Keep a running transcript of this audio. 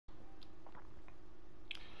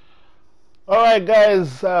Alright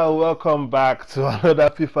guys, welcome back to another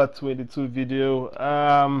FIFA 22 video.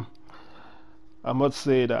 I must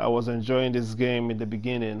say that I was enjoying this game in the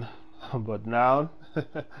beginning, but now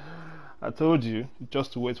I told you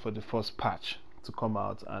just to wait for the first patch to come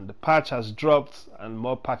out, and the patch has dropped and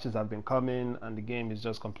more patches have been coming and the game is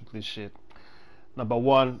just completely shit. Number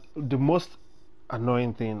one, the most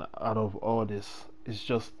annoying thing out of all this is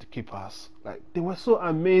just the keepers. Like, they were so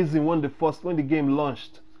amazing when the game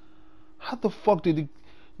launched. How the fuck did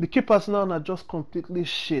the keepers now are just completely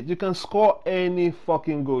shit? You can score any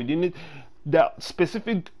fucking goal. You need the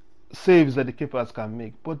specific saves that the keepers can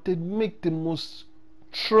make, but they make the most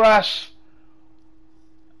trash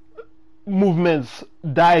movements,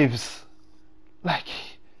 dives. Like,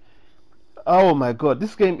 oh my god,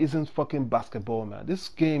 this game isn't fucking basketball, man. This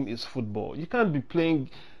game is football. You can't be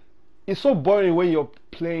playing. It's so boring when you're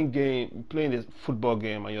playing a football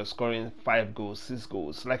game and you're scoring 5 goals, 6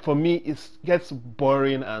 goals. Like, for me, it gets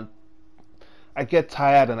boring and I get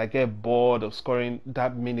tired and I get bored of scoring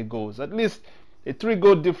that many goals. At least a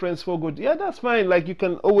 3-goal difference, 4 goals, yeah, that's fine. Like, you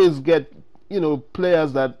can always get,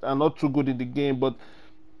 players that are not too good in the game, but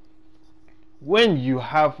when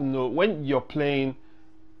you're playing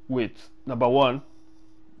with, number one,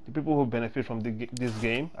 the people who benefit from this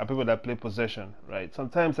game are people that play possession, right?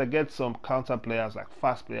 Sometimes I get some counter players, like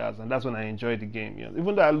fast players, and that's when I enjoy the game.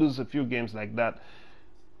 Even though I lose a few games like that,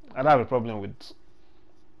 I don't have a problem with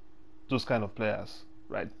those kind of players,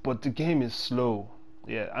 right? But the game is slow,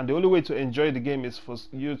 yeah, and the only way to enjoy the game is for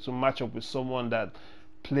you to match up with someone that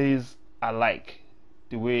plays alike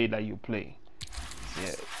the way that you play.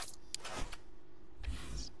 Yeah,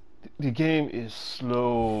 the game is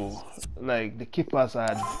slow. Like, the keepers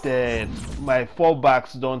are dead. My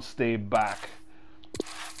fullbacks don't stay back.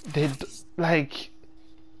 I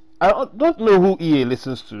don't know who EA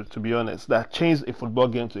listens to be honest, that changed a football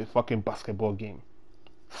game to a fucking basketball game.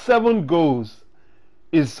 7 goals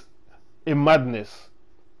is a madness.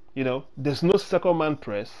 There's no second man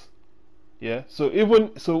press. Yeah, so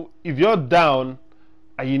if you're down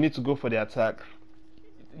and you need to go for the attack,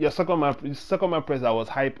 your second man press I was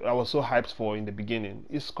so hyped for in the beginning,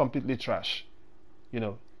 is completely trash.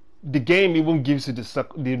 The game even gives you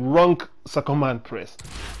the wrong second man press.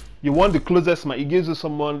 You want the closest man, it gives you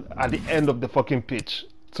someone at the end of the fucking pitch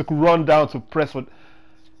to run down to press. What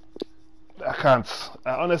I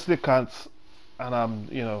honestly can't, and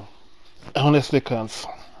I honestly can't.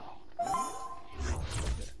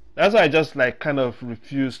 That's why I just kind of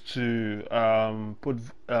refuse to put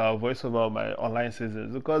voiceover on my online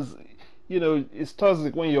seasons, because it's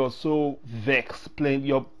toxic when you're so vexed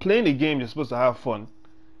you're playing a game you're supposed to have fun,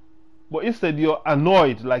 but instead you're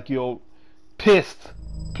annoyed, like you're pissed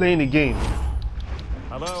playing a game.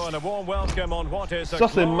 Hello and a warm welcome on what is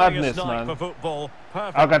just a madness, man. For football.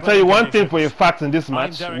 I can tell you one thing for a fact in this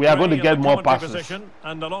match: we are going to get more passes.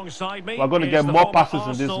 And alongside me, we're going to get more passes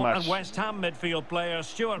in this match. And West Ham midfield player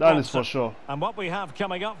Stuart. That is for sure. And what we have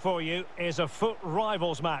coming up for you is a foot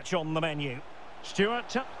rivals match on the menu.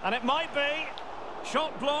 Stuart, and it might be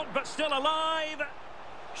shot blocked, but still alive.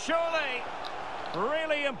 Surely,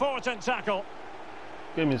 really important tackle.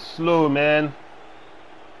 Game is slow, man.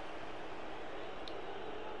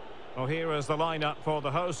 Well, here is the lineup for the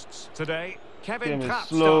hosts today. Kevin Trapp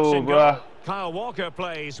slow, starts in goal. Kyle Walker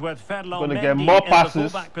plays with Fedlon Mendy get more passes, in the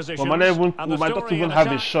fullback position. But we might not even have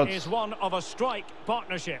his shots. Is one of a strike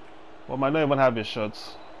partnership. Well, might not even have his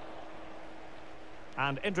shots.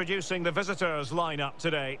 And introducing the visitors lineup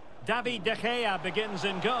today. David De Gea begins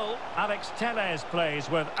in goal. Alex Telles plays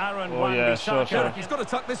with Aaron Wan-Bissaka. Sure. He's got to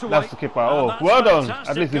tuck this away. That's the keeper. Oh, well done.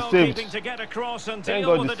 At least he saved. To get across and Thank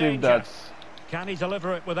God he saved that. Can he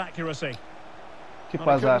deliver it with accuracy?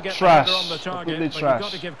 Keepers are trash, completely trash. You've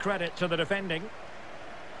got to give credit to the defending.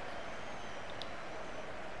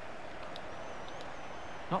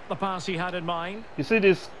 Not the pass he had in mind. You see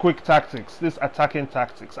these quick tactics, this attacking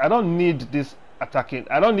tactics. I don't need this attacking.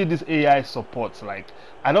 I don't need this AI support. Like,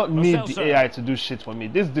 I don't need the AI to do shit for me.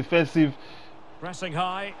 This defensive pressing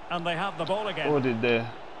high, and they have the ball again. Oh,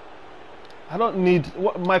 I don't need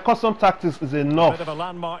my custom tactics is enough. A bit of a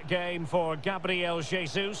landmark game for Gabriel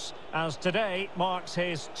Jesus, as today marks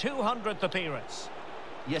his 200th appearance.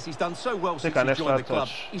 Yes, he's done so well since he's joined the club.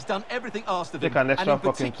 He's done everything asked of him, and in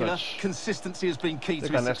particular, consistency has been key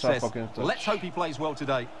to his success. Let's hope he plays well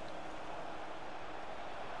today.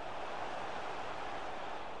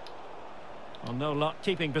 Well, no luck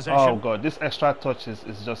keeping possession. Oh god, this extra touch is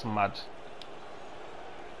just mad.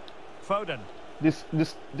 Foden. This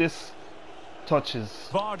touches.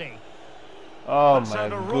 Vardy. Oh my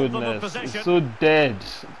goodness, it's so dead.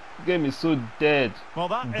 The game is so dead. Well,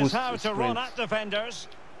 that is how to run at defenders.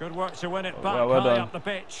 Good work to win it back well high done. up the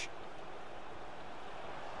pitch.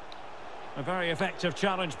 A very effective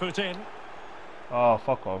challenge put in. Oh,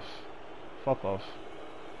 fuck off. Fuck off.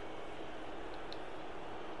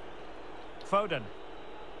 Foden.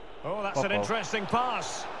 Oh, that's an interesting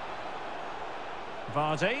pass.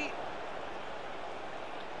 Vardy.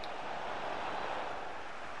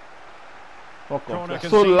 Fuck off. Corner They're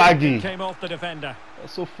so laggy. Came off the defender. They're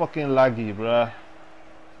so fucking laggy, bruh.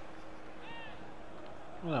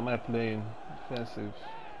 What am I playing? Defensive.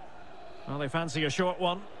 Well, they fancy a short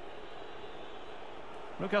one.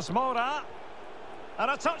 Lucas Moura.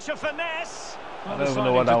 And a touch of finesse. I don't even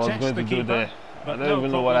know what I was going to do there. I don't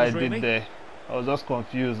even know what I did there. I was just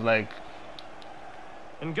confused, like.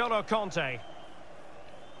 N'Golo Conte.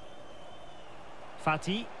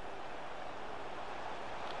 Fati.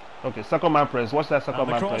 Okay, second man press. Watch that second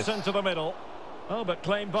man press. Cross into the middle. Oh, but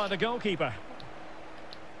claimed by the goalkeeper.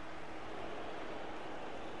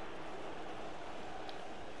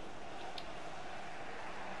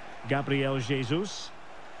 Gabriel Jesus.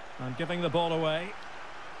 And giving the ball away.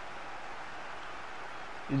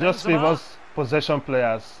 You just favors possession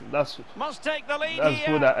players. Must take the lead that's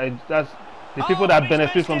here. That's the people that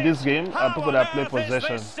benefit from this game are people that play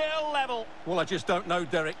possession. Still level? Well, I just don't know,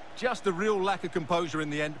 Derek. Just a real lack of composure in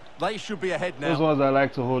the end. They should be ahead now. Those ones that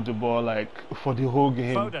like to hold the ball like for the whole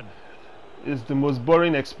game. Foden. It's the most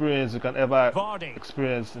boring experience you can ever Vardy.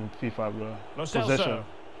 experience in FIFA, bro. Nnoso. Possession.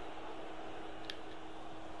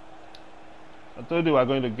 I told you we are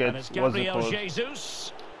going to get and it's Gabriel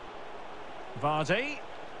Jesus. Vardy.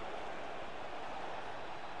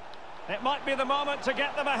 It might be the moment to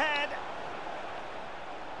get them ahead.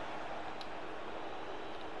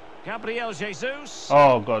 Gabriel Jesus.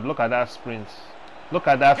 Oh God, look at that sprint. Look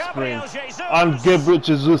at that Gabriel sprint. Jesus. And Gabriel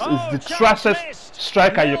Jesus is the trashest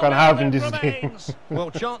striker you can have in this game. Well,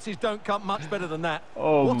 chances don't come much better than that.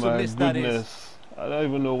 Oh what my a miss that is. goodness. I don't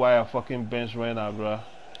even know why I fucking bench right now, bro.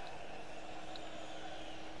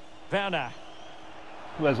 Werner.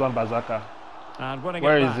 Where's Wan Bazaka? And winning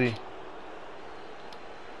Where it is back. he?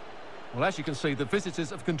 Well, as you can see, the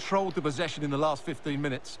visitors have controlled the possession in the last 15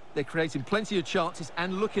 minutes. They're creating plenty of chances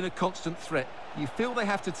and looking a constant threat. You feel they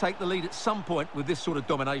have to take the lead at some point with this sort of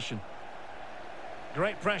domination.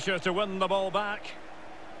 Great pressure to win the ball back.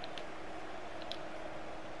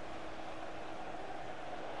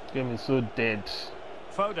 Game is so dead.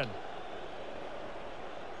 Foden.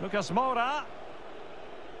 Lucas Moura.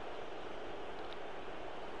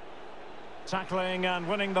 Tackling and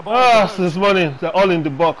winning the ball. Ah, this morning they're all in the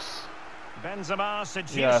box. Benzema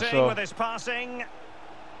seducing with his passing.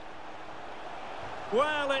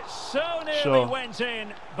 Well, it so nearly went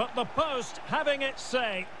in, but the post having its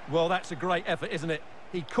say. Well, that's a great effort, isn't it?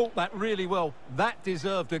 He caught that really well. That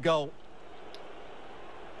deserved a goal.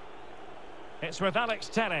 It's with Alex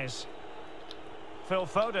Telles. Phil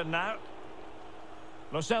Foden now.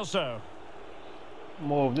 Lo Celso.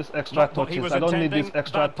 More of this extra touches. I don't need these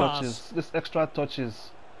extra touches. This extra touches.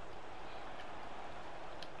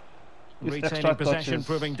 Retaining possession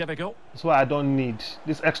proving difficult. That's what I don't need.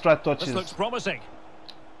 These extra touches. This looks promising.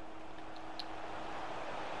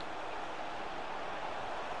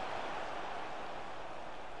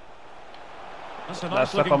 That's a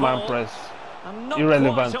nice looking second man ball. press. And not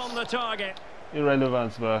Irrelevant. quite on the target.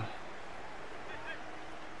 Irrelevant, bro.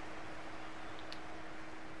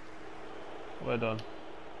 Well done.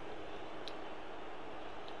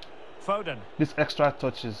 Foden. These extra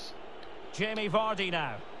touches. Jamie Vardy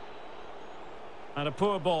now. And a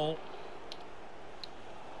poor ball.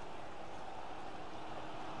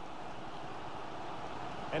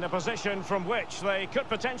 In a position from which they could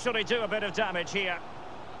potentially do a bit of damage here.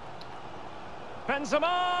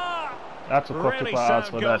 Benzema! That's a really out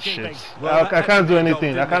for that shit. Well, I can't do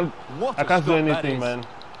anything. I can't do anything, anything, man.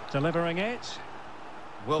 Delivering it.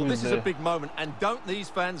 Well, this is a big moment, and don't these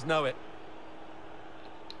fans know it?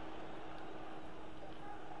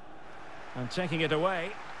 And taking it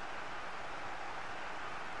away.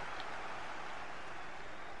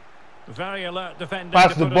 Very alert defender.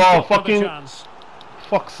 Pass the ball, fucking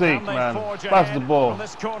fuck's sake, man. Pass the ball. From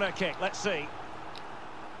this corner kick, let's see.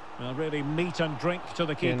 Well, really meat and drink to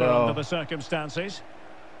the keeper under the circumstances.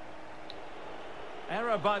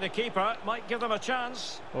 Error by the keeper might give them a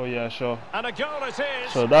chance. Oh yeah, sure. And a goal it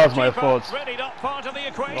is. So that was my fault. Really not part of the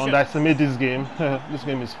equation. Underestimate this game. This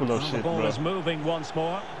game is full of shit, the ball bro. is moving once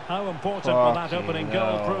more. How important will that opening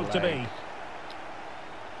goal prove to be?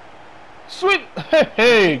 Sweet,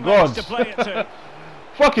 hey, God. To play it to.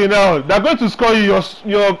 Fucking hell, they're going to score you.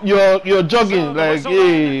 You're jogging. So like,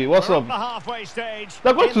 hey, what's up? The halfway stage.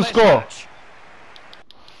 They're going to score. Match.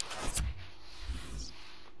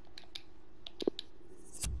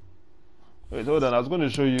 Wait, hold on. I was going to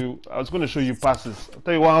show you. I was going to show you passes. I'll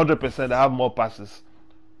tell you 100%. I have more passes.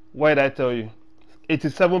 Why did I tell you?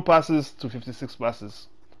 87 passes to 56 passes.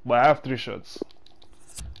 But I have 3 shots.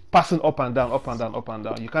 Passing up and down, up and down, up and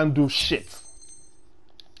down. You can't do shit.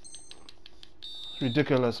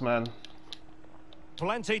 Ridiculous, man.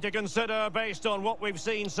 Plenty to consider based on what we've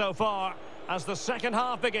seen so far as the second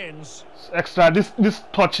half begins. Extra, this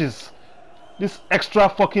touches. This extra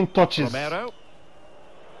fucking touches. Romero.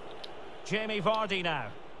 Jamie Vardy now.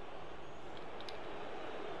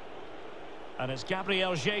 And it's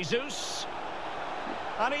Gabriel Jesus.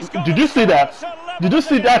 And he's got Did you see that? Did you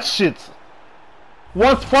see that shit?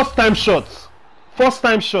 First time shots. First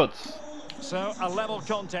time shots. So a level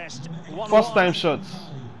contest. First time shots.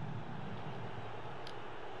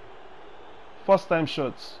 First time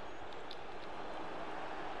shots.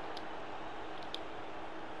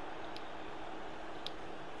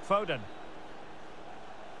 Foden.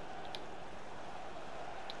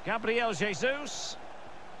 Gabriel Jesus.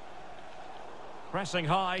 Pressing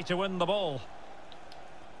high to win the ball.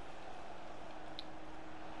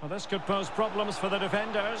 Well, this could pose problems for the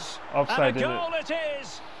defenders. Offside, and a goal it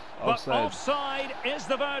is. Offside. But offside is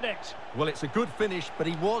the verdict. Well, it's a good finish, but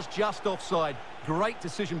he was just offside. Great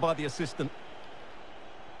decision by the assistant.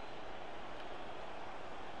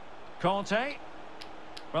 Conte.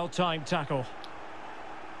 Well-timed tackle.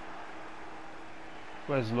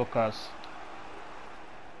 Where's Lucas?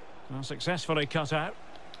 Well, successfully cut out.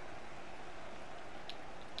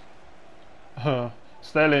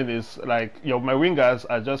 Sterling is like, my wingers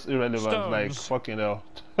are just irrelevant. Stones. Like, fucking hell.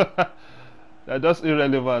 They're just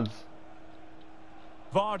irrelevant.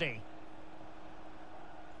 Vardy.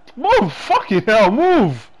 Move! Fucking hell,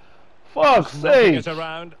 move! Fuck's Knocking sake! it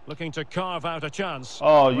around, looking to carve out a chance.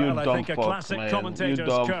 Oh, you well, I dumb think a fuck, classic man. You commentator's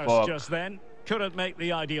dumb curse fuck. just then. Couldn't make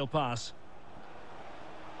the ideal pass.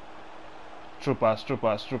 Troopers,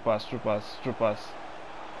 troopers, troopers, troopers, troopers.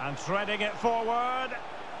 And threading it forward.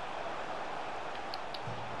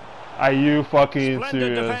 Are you fucking Splendid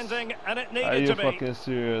serious? defending, and it Are needed you to be. fucking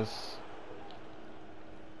serious?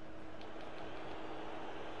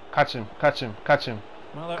 Catch him, catch him, catch him.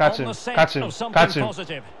 Well, they're Catch on him, the scent catch him, of something catch him.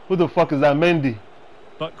 positive. Who the fuck is that? Mendy.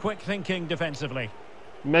 But quick thinking defensively.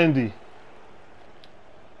 Mendy.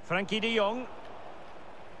 Frankie de Jong.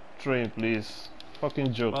 Train, please.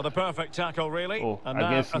 Fucking joke. Well, the perfect tackle, really. Oh, and now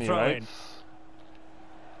against a me, throw right? in.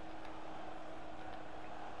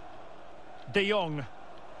 De Jong.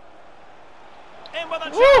 In with a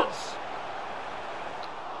Woo! chance.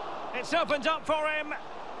 It's opened up for him.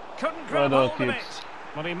 Couldn't Well grab done, hold of kids. it.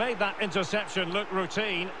 Well, he made that interception look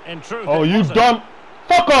routine. In truth, Oh, it you wasn't. dumb.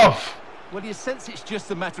 Fuck off! Well, you sense it's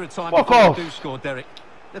just a matter of time Fuck before off. they do score, Derek.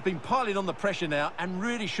 They've been piling on the pressure now and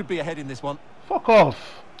really should be ahead in this one. Fuck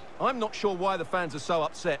off. I'm not sure why the fans are so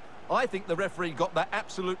upset. I think the referee got that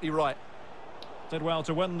absolutely right. Did well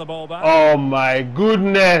to win the ball back. Oh my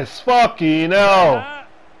goodness. Fucking hell. Uh,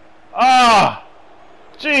 Ah!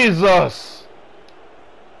 Jesus!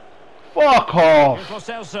 Fuck off! Here's Lo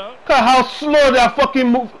Celso. Look at how slow they're fucking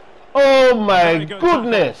move. Oh my Very good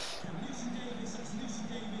goodness!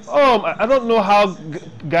 Oh my, I don't know how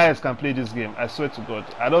guys can play this game. I swear to God.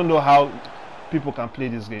 I don't know how people can play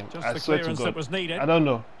this game. Just I the swear to clearance God. that was needed. I don't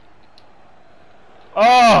know.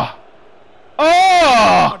 Oh!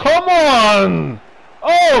 Oh! Come on!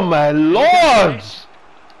 Oh my Lord!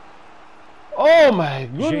 Oh my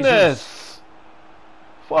goodness!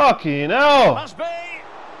 Fucking hell! Must be.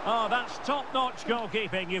 Oh, that's top-notch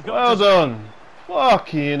goalkeeping. You've got Well to done!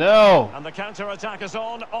 Fucking hell! And the counter-attack is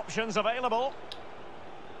on. Options available.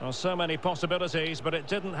 Well, so many possibilities, but it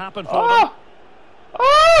didn't happen for them. Ah!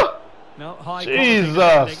 Ah! No, high quality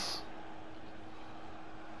defending. Jesus!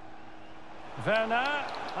 Werner,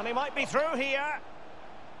 and he might be through here.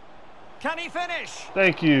 Can he finish?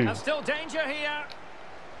 Thank you. And still danger here.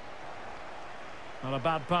 Not a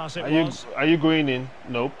bad pass it was. Are you going in?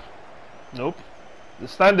 Nope. Nope.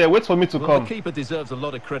 Stand there, wait for me to Well, come. the keeper deserves a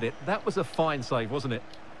lot of credit. That was a fine save, wasn't it?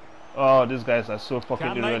 Oh, these guys are so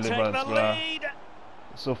fucking Can they take irrelevant, the bruh. lead?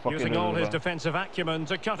 So fucking Using all his irrelevant. defensive acumen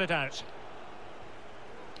to cut it out.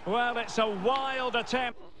 Well, it's a wild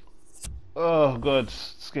attempt. Oh god,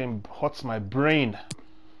 this game hurts my brain.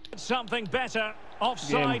 Something better.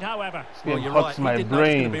 Offside, however. This Well, game you're hurts right. He my didn't know it was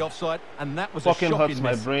going to brain. be offside, and that was Fucking a hurts shocking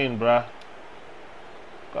my miss. brain, bruh.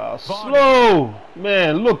 God, slow!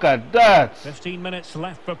 Man, look at that! 15 minutes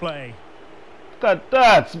left for play. Look at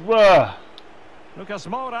that, bruh! Lucas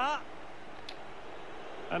Moura.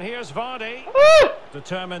 And here's Vardy. Ah!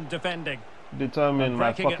 Determined defending. Determined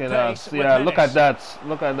my breaking at fucking pace ass. with Yeah, look at menace. that.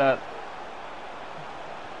 Look at that.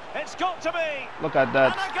 It's got to be. Look at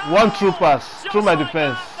that. And a goal! One true pass Just through my like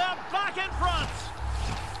defense. that, they're back in front.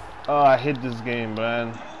 Oh, I hate this game,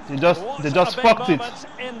 man. They just fucked it.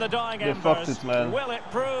 In the dying They fucked it, man. Will it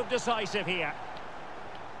prove decisive here?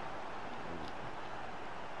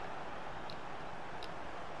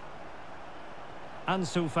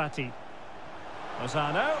 Ansu Fati.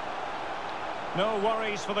 Lozano. No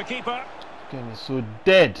worries for the keeper. This game is so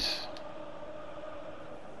dead.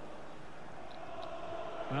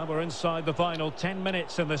 Well, we're inside the final 10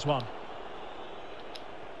 minutes in this one.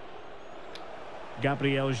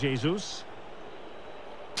 Gabriel Jesus.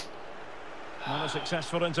 Not a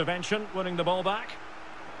successful intervention, winning the ball back.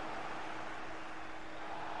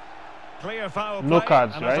 Clear foul play. No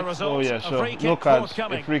cards, and right? as a result, Oh yeah, sure. No cards.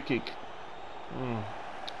 A free kick.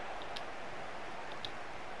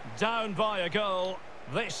 Down by a goal.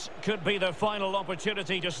 This could be the final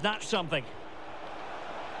opportunity to snatch something.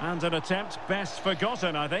 And an attempt best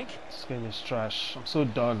forgotten, I think. This game is trash. I'm so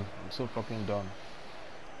done. I'm so fucking done.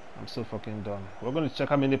 I'm so fucking done. We're going to check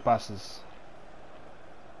how many passes.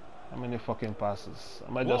 How many fucking passes?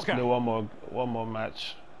 I might just play one more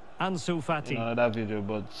match. Ansu Fati. In another video,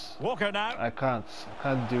 but Walker now. I can't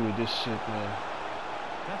deal with this shit, man.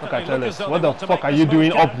 Look Definitely at Ellis. as though What they the want to fuck make are this you move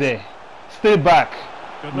doing count. up there? Stay back.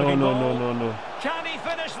 Good-looking ball. No. Can he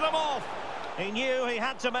finish them off? He knew he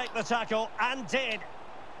had to make the tackle and did.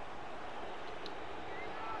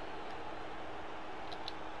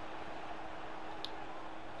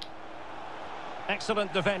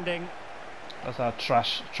 Excellent defending. That's how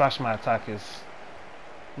trash my attack is.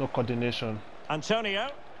 No coordination. Antonio.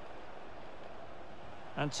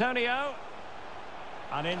 An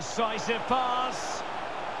incisive pass.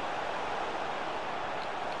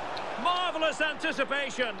 Marvellous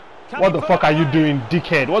anticipation. What the fuck are you doing,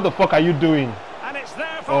 dickhead? What the fuck are you doing? And it's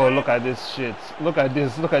there for Oh, him. look at this shit. Look at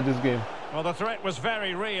this game. Well, the threat was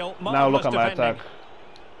very real. Now look at my Defending. attack.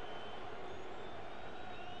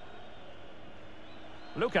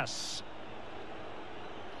 Lucas.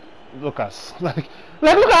 Like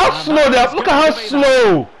look how slow they are. Look at how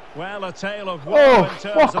slow. Well, a tale of woe Oh, in terms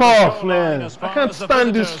fuck of the off, scoreline man. as I far can't as the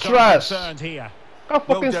stand this visitors are trash. concerned here. Can't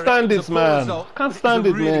fucking Derek, stand it's a this, poor man. result. Can't It stand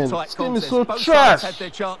was it, a really man. tight This game is contest. so Both trash. sides had their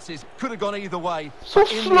chances. Could have gone either way. So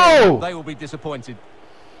But in the slow. end, they will be disappointed.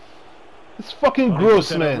 It's fucking Well, gross,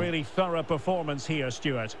 he put in man. A really thorough performance here,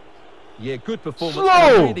 Stuart. Yeah, good performance.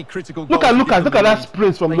 Slow. Really critical Look goal at to give them that the lead.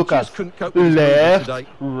 sprint from They Lucas. just couldn't cope with his movement Left, today.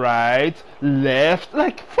 right, left.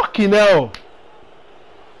 Like fucking hell.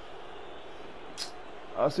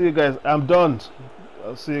 I'll see you guys. I'm done.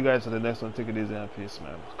 I'll see you guys in the next one. Take it easy and peace,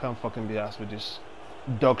 man. Can't fucking be asked with this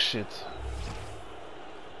dog shit.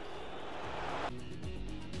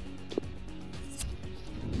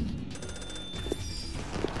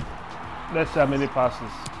 Let's see how many passes.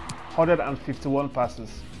 151 passes.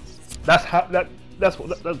 That's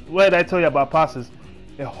where did I tell you about passes?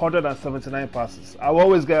 179 passes. I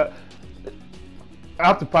always get. I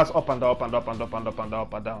have to pass up and down, up and up and up and up and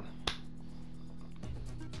up and down.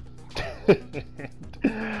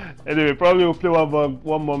 Anyway, probably we'll play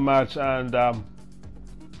one more match and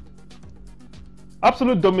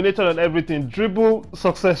absolute dominator on everything. Dribble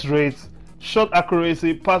success rate, shot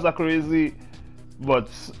accuracy, pass accuracy, but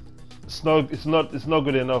it's not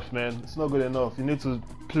good enough, man. It's not good enough. You need to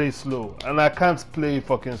play slow, and I can't play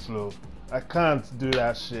fucking slow. I can't do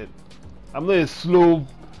that shit. I'm not a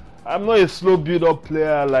slow build-up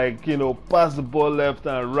player, like, you know, pass the ball left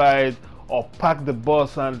and right or pack the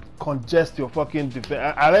bus and congest your fucking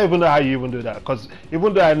defense. I don't even know how you even do that, because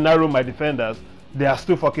even though I narrow my defenders, they are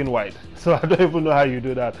still fucking wide. So I don't even know how you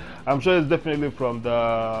do that. I'm sure it's definitely from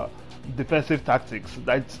the defensive tactics.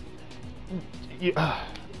 That's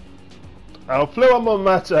I'll play one more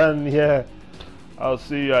match and yeah, I'll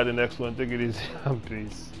see you at the next one. Take it easy and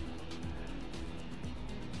peace.